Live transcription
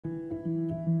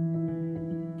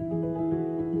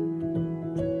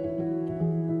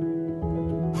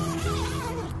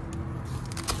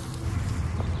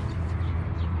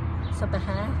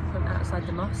Hazurat-e-Masumeh from outside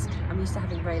the mosque. I'm used to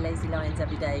having very lazy lions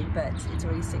every day, but it's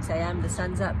already 6 AM, the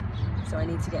sun's up, so I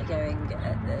need to get going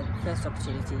at the first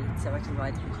opportunity so I can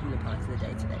ride to the cooler parts of the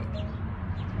day today.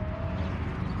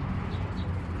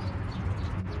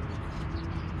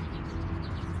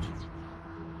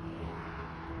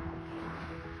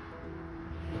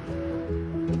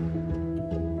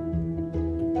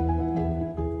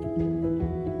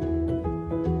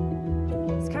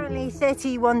 It's currently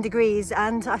 31 degrees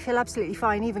and I feel absolutely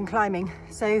fine even climbing.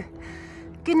 So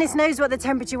goodness knows what the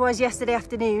temperature was yesterday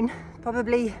afternoon.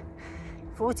 Probably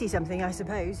 40 something, I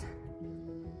suppose.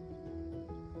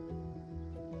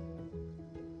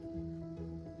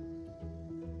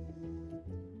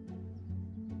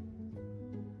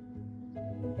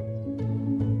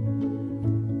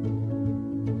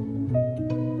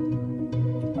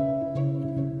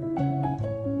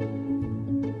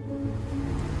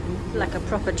 Like a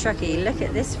proper truckie. Look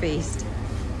at this feast.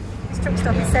 This truck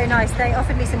stop is so nice. They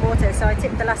offered me some water, so I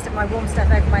tipped the last of my warm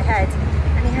stuff over my head,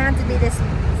 and he handed me this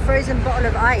frozen bottle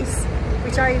of ice,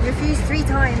 which I refused 3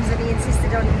 times and he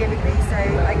insisted on giving me. So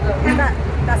like,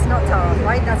 that's not tar,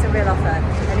 right? That's a real offer.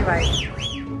 Anyway.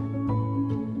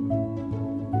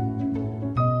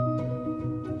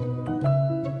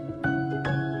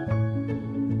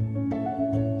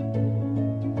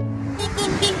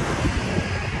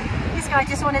 I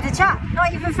just wanted to chat,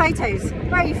 not even photos.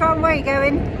 Where are you from? Where are you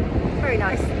going? Very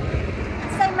nice.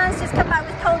 The same man's just come back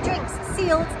with cold drinks,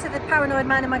 sealed to the paranoid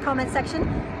man in my comment section,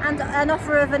 and an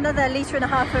offer of another 1.5 litres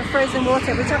of frozen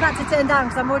water, which I've had to turn down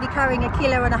because I'm already carrying 1.5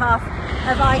 kilos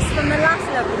of ice from the last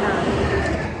lovely man.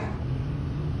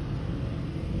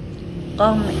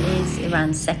 QOM is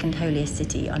Iran's second holiest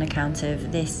city on account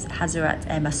of this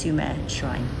Hazurat-e-Masumeh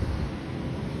shrine.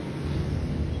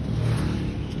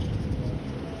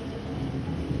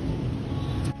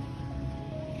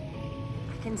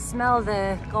 I can smell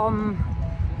the QOM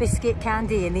biscuit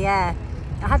candy in the air.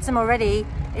 I had some already.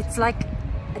 It's like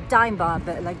a dime bar,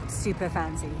 but like super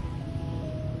fancy.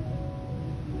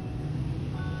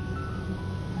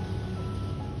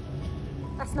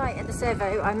 Last night at the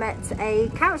servo, I met a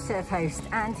couchsurf host,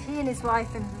 and he and his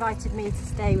wife invited me to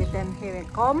stay with them here in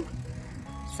QOM.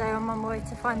 So I'm on my way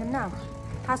to find them now.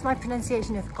 How's my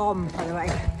pronunciation of QOM, by the way?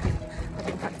 I've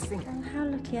been practicing. And how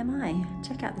lucky am I?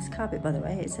 Check out this carpet, by the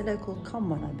way. It's a local QOM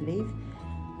one, I believe.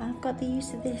 I've got the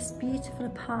use of this beautiful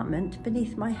apartment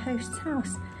beneath my host's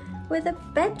house with a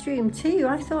bedroom too.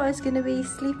 I thought I was going to be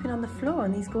sleeping on the floor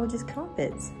on these gorgeous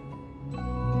carpets.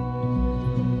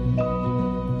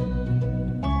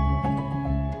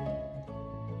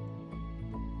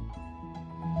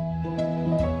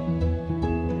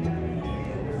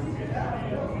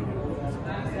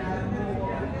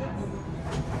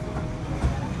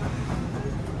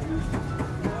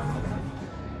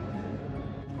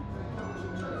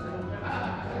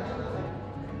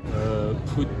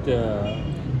 Put the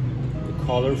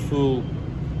colorful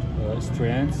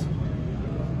strands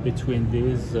between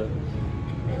these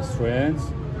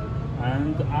strands,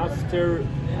 and after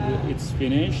it's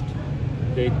finished,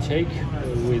 they take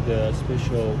with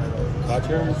special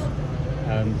cutters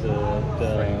and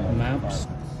the maps.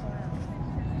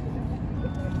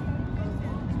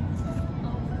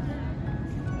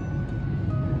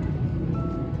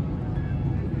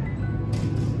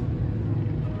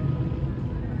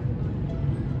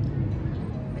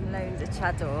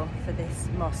 Chador for this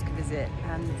mosque visit,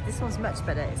 and this one's much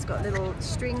better. It's got little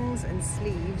strings and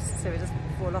sleeves so it doesn't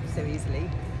fall off so easily,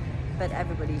 but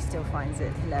everybody still finds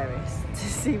it hilarious to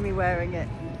see me wearing it.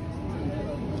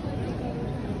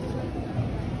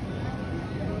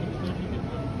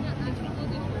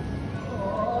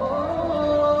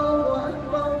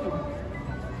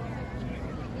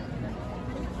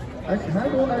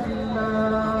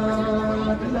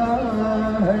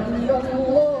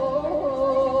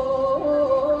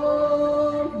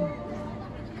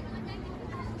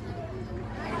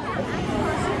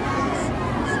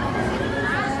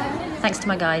 Thanks to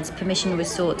my guides, permission was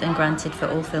sought and granted for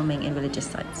all filming in religious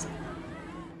sites.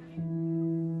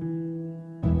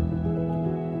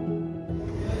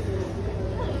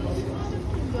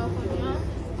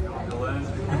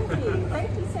 Thank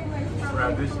you so much.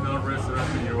 Traditional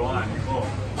restaurant in Iran. Oh.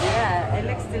 Yeah, it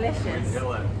looks delicious.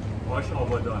 Wash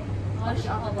Abadan. Wash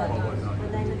Abadan.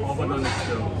 Abadan is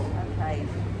still. Okay.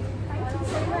 Thank you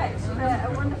so much for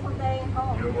a wonderful day in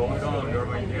home. You're welcome. You're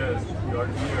my guest. You're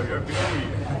here. You're busy.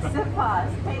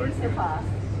 Surpassed. Thank you, surpassed.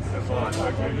 Surpassed.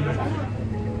 Okay.